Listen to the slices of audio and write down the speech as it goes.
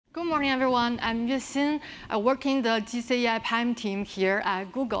Good morning, everyone. I'm Yuexin. I work in the GCEI PIM team here at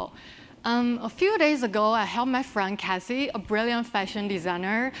Google. A few days ago, I helped my friend Cassie, a brilliant fashion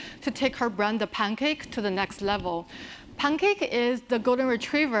designer, to take her brand, The Pancake, to the next level. Pancake is the golden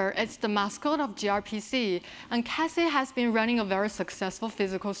retriever. It's the mascot of gRPC. And Cassie has been running a very successful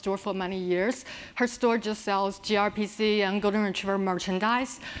physical store for many years. Her store just sells gRPC and golden retriever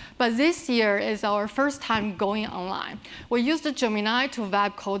merchandise. But this year is our first time going online. We used Gemini to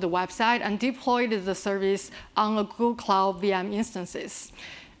vibe code the website and deployed the service on a Google Cloud VM instances.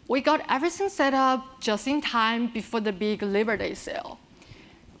 We got everything set up just in time before the big Labor Day sale.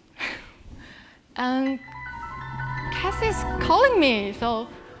 And Cassie's calling me, so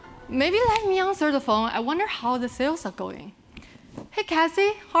maybe let me answer the phone. I wonder how the sales are going. Hey,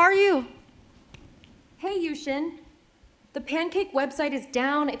 Cassie, how are you? Hey, Yuexin. The Pancake website is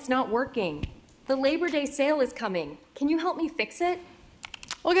down. It's not working. The Labor Day sale is coming. Can you help me fix it?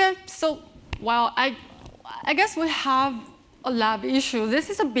 OK, so, well, I guess we have a lab issue. This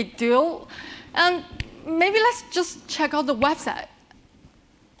is a big deal. And maybe let's just check out the website.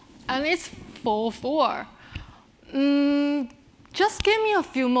 And it's full 4. Just give me a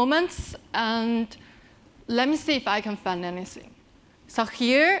few moments, and let me see if I can find anything. So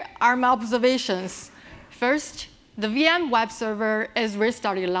here are my observations. First, the VM web server is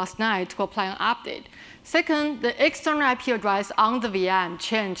restarted last night to apply an update. Second, the external IP address on the VM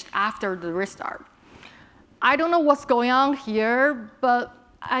changed after the restart. I don't know what's going on here, but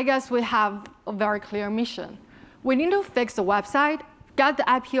I guess we have a very clear mission. We need to fix the website, get the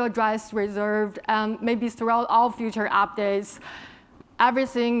IP address reserved, and maybe throughout all future updates,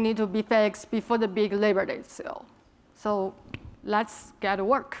 everything needs to be fixed before the big Labor Day sale. So let's get to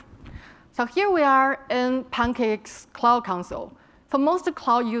work. So here we are in Pancake's Cloud Console. For most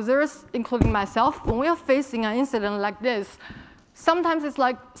cloud users, including myself, when we are facing an incident like this, sometimes it's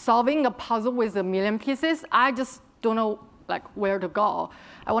like solving a puzzle with a million pieces. I just don't know where to go.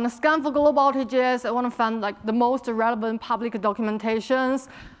 I want to scan for global outages. I want to find the most relevant public documentations.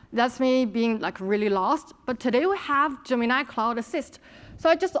 That's me being really lost. But today we have Gemini Cloud Assist. So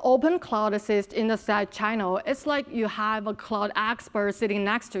I just opened Cloud Assist in the side channel. It's like you have a cloud expert sitting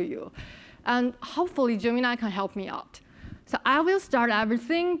next to you. And hopefully Gemini can help me out. So I will start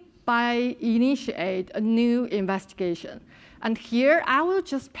everything by initiate a new investigation. And here, I will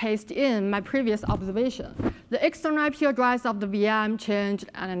just paste in my previous observation. The external IP address of the VM changed,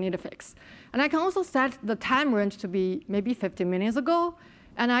 and I need to fix. And I can also set the time range to be maybe 15 minutes ago.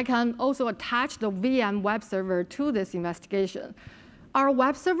 And I can also attach the VM web server to this investigation. Our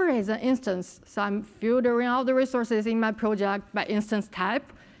web server is an instance, so I'm filtering out the resources in my project by instance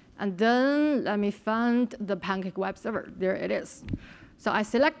type. And then let me find the Pancake web server. There it is. So I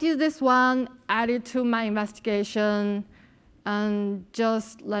selected this one, add it to my investigation. And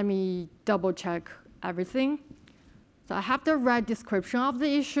just let me double check everything. So I have the right description of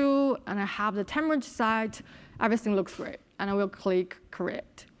the issue, and I have the time range set. Everything looks great. And I will click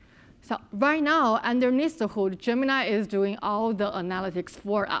Create. So right now, underneath the hood, Gemini is doing all the analytics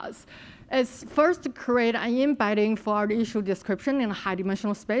for us. It's first to create an embedding for the issue description in a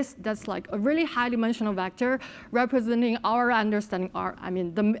high-dimensional space. That's like a really high-dimensional vector representing our understanding,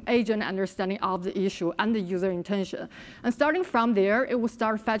 the agent understanding of the issue and the user intention. And starting from there, it will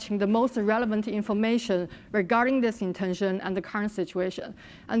start fetching the most relevant information regarding this intention and the current situation.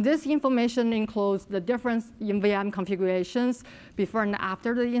 And this information includes the difference in VM configurations before and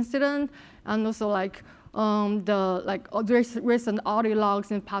after the incident, and also the recent audio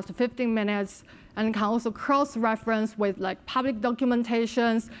logs in the past 15 minutes, and can also cross-reference with public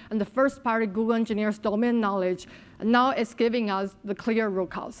documentations and the first-party Google engineers' domain knowledge. And now it's giving us the clear root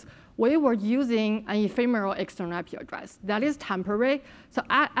cause. We were using an ephemeral external IP address. That is temporary. So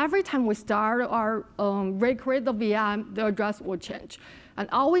every time we start or recreate the VM, the address will change. And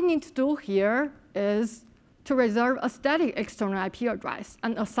all we need to do here is to reserve a static external IP address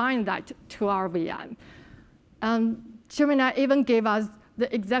and assign that to our VM. And Gemini even gave us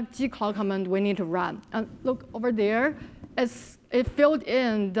the exact gcloud command we need to run. And look over there, it filled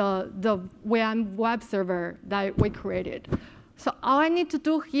in the VM web server that we created. So all I need to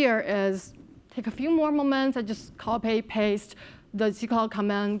do here is take a few more moments. I just copy, paste the gcloud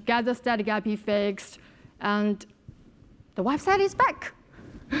command, get the static IP fixed, and the website is back.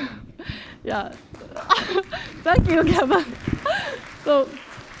 Yeah. Thank you, Kevin. So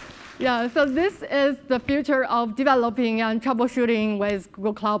this is the future of developing and troubleshooting with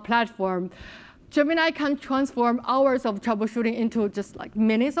Google Cloud Platform. Gemini can transform hours of troubleshooting into just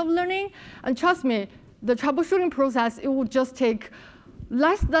minutes of learning. And trust me, the troubleshooting process, it will just take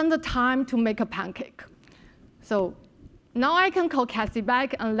less than the time to make a pancake. So Now I can call Cassie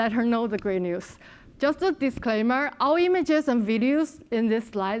back and let her know the great news. Just a disclaimer, all images and videos in this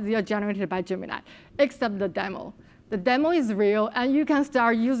slide, they are generated by Gemini, except the demo. The demo is real, and you can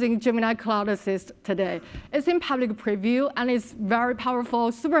start using Gemini Cloud Assist today. It's in public preview, and it's very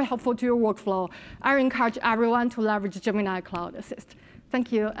powerful, super helpful to your workflow. I encourage everyone to leverage Gemini Cloud Assist.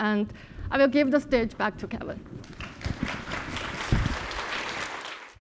 Thank you, and I will give the stage back to Kevin.